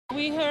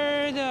We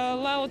heard a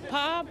loud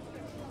pop,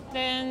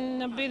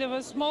 then a bit of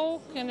a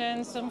smoke, and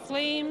then some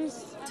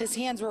flames. His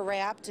hands were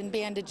wrapped in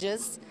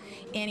bandages,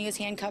 and he was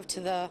handcuffed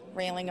to the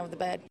railing of the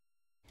bed.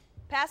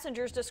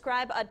 Passengers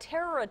describe a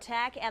terror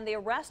attack and the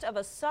arrest of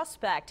a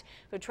suspect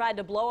who tried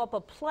to blow up a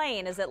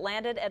plane as it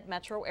landed at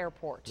Metro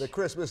Airport. The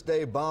Christmas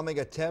Day bombing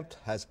attempt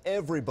has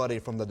everybody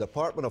from the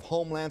Department of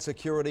Homeland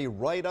Security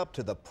right up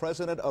to the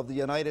President of the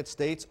United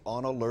States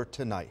on alert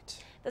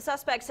tonight. The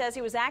suspect says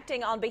he was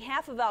acting on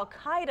behalf of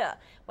al-Qaida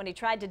when he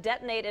tried to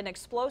detonate an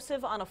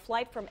explosive on a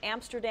flight from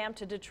Amsterdam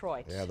to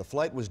Detroit. Yeah, the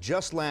flight was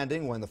just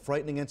landing when the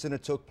frightening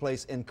incident took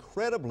place.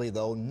 Incredibly,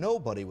 though,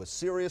 nobody was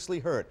seriously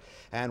hurt.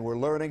 And we're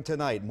learning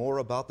tonight more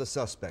about the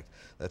suspect.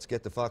 Let's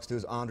get to Fox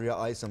News' Andrea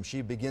Isom.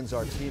 She begins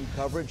our team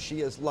coverage.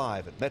 She is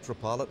live at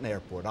Metropolitan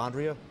Airport.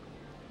 Andrea?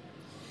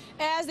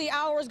 As the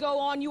hours go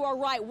on, you are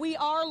right. We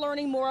are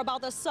learning more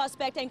about the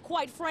suspect, and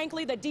quite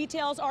frankly, the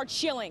details are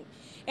chilling.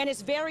 And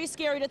it's very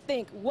scary to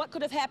think what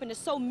could have happened to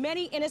so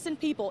many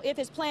innocent people if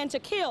his plan to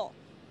kill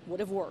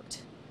would have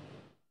worked.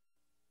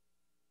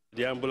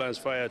 The ambulance,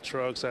 fire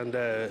trucks, and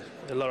a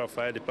lot of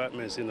fire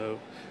departments,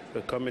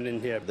 were coming in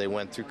here. They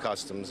went through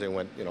customs, they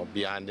went,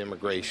 beyond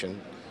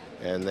immigration,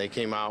 and they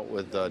came out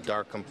with a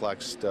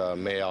dark-complexed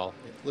male.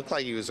 Looked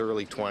like he was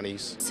early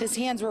 20s. His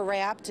hands were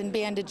wrapped in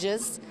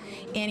bandages,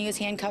 and he was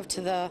handcuffed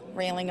to the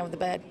railing of the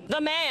bed.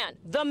 The man,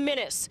 the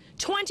menace,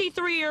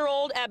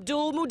 23-year-old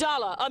Abdul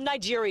Mutallab of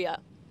Nigeria.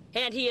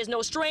 And he is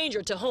no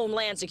stranger to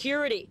Homeland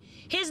Security.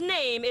 His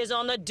name is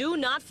on the do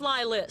not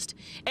fly list.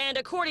 And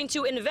according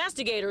to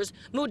investigators,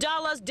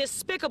 Mutallab's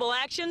despicable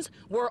actions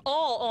were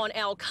all on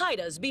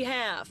al-Qaeda's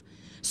behalf.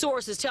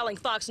 Sources telling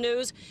Fox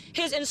News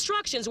his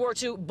instructions were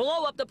to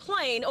blow up the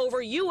plane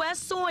over U.S.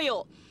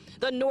 soil.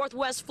 The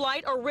Northwest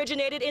flight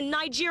originated in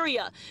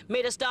Nigeria,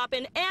 made a stop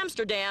in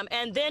Amsterdam,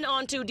 and then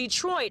on to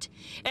Detroit.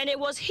 And it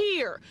was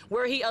here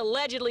where he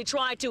allegedly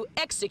tried to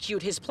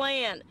execute his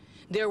plan.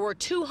 There were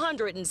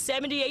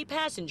 278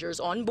 passengers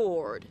on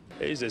board.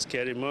 It's a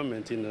scary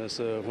moment,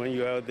 so when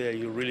you're out there,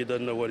 you really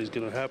don't know what is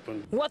going to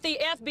happen. What the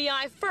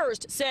FBI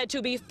first said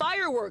to be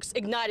fireworks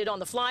ignited on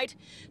the flight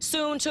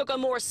soon took a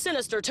more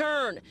sinister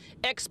turn.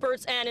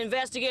 Experts and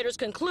investigators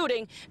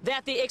concluding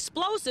that the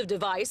explosive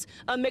device,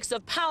 a mix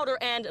of powder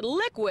and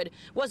liquid,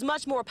 was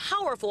much more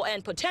powerful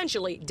and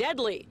potentially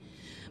deadly.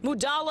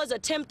 Mutallab's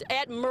attempt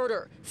at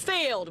murder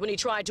failed when he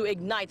tried to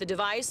ignite the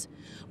device.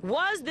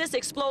 Was this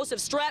explosive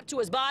strapped to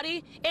his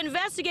body?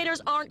 Investigators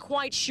aren't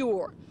quite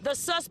sure. The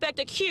suspect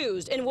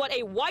accused in what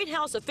a White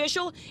House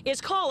official is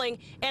calling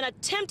an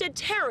attempted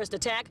terrorist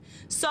attack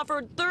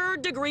suffered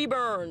third-degree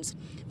burns.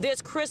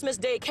 This Christmas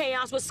Day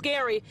chaos was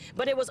scary,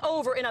 but it was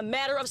over in a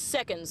matter of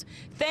seconds,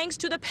 thanks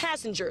to the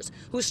passengers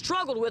who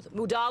struggled with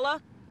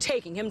Mutallab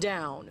taking him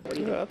down.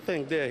 I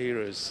think they're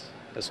heroes,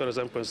 as far as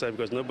I'm concerned,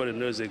 because nobody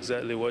knows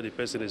exactly what the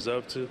person is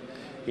up to,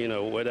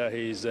 whether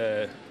he's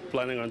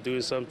planning on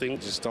doing something.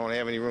 Just don't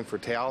have any room for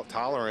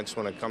tolerance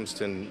when it comes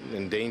to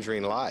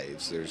endangering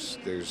lives.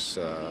 There's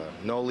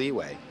no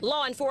leeway.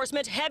 Law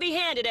enforcement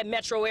heavy-handed at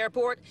Metro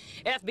Airport.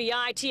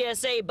 FBI,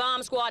 TSA,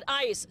 bomb squad,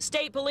 ICE,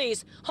 state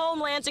police,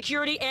 Homeland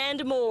Security,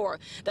 and more.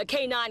 The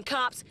K-9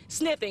 cops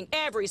sniffing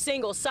every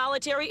single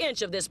solitary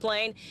inch of this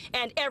plane,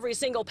 and every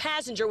single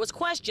passenger was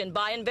questioned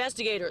by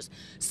investigators.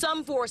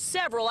 Some for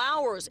several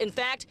hours. In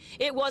fact,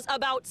 it was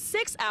about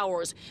 6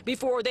 hours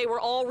before they were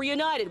all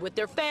reunited with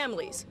their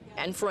families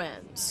and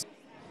friends.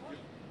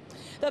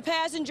 The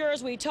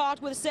passengers we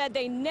talked with said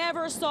they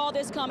never saw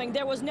this coming.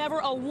 There was never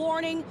a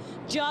warning,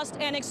 just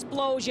an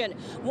explosion.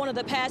 One of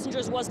the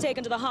passengers was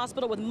taken to the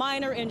hospital with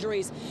minor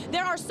injuries.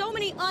 There are so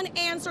many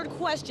unanswered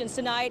questions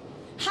tonight.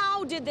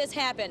 How did this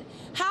happen?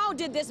 How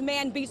did this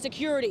man beat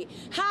security?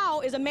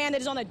 How is a man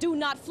that is on the do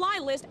not fly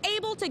list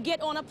able to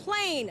get on a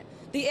plane?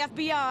 The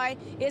FBI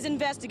is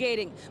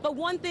investigating. But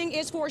one thing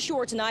is for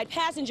sure tonight,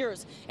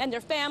 passengers and their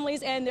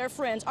families and their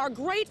friends are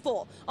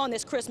grateful on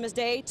this Christmas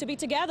Day to be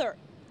together,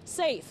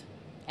 safe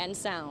and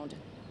sound.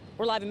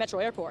 We're live at Metro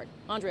Airport.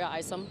 Andrea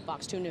Isom,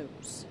 Fox 2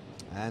 News.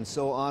 And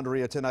so,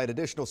 Andrea, tonight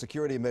additional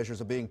security measures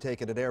are being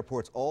taken at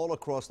airports all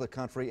across the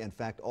country, in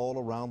fact, all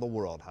around the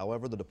world.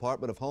 However, the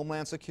Department of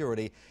Homeland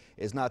Security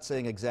is not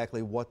saying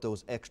exactly what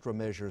those extra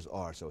measures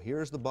are. So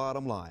here's the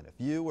bottom line. If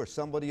you or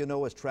somebody you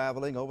know is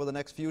traveling over the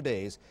next few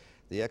days,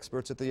 the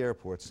experts at the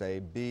airport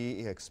say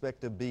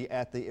expect to be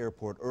at the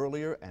airport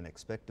earlier and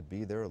expect to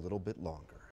be there a little bit longer.